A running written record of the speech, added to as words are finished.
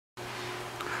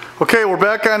Okay, we're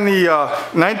back on the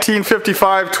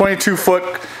 1955 22-foot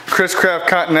Chris Craft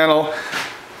Continental.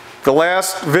 The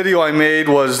last video I made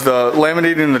was the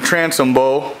laminating the transom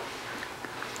bow.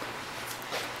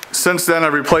 Since then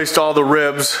I've replaced all the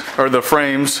ribs, or the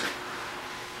frames.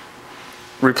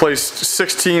 Replaced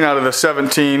 16 out of the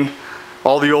 17.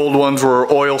 All the old ones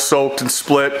were oil soaked and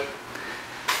split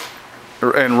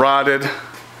and rotted.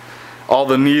 All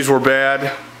the knees were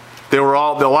bad. A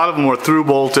lot of them were through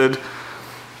bolted,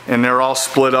 and they're all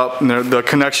split up, and the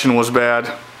connection was bad.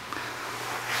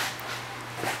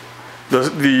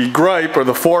 The gripe, or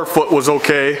the forefoot, was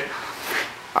okay.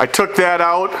 I took that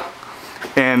out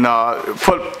and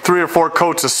put 3 or 4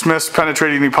 coats of Smith's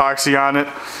penetrating epoxy on it,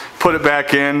 put it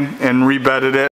back in and rebedded it.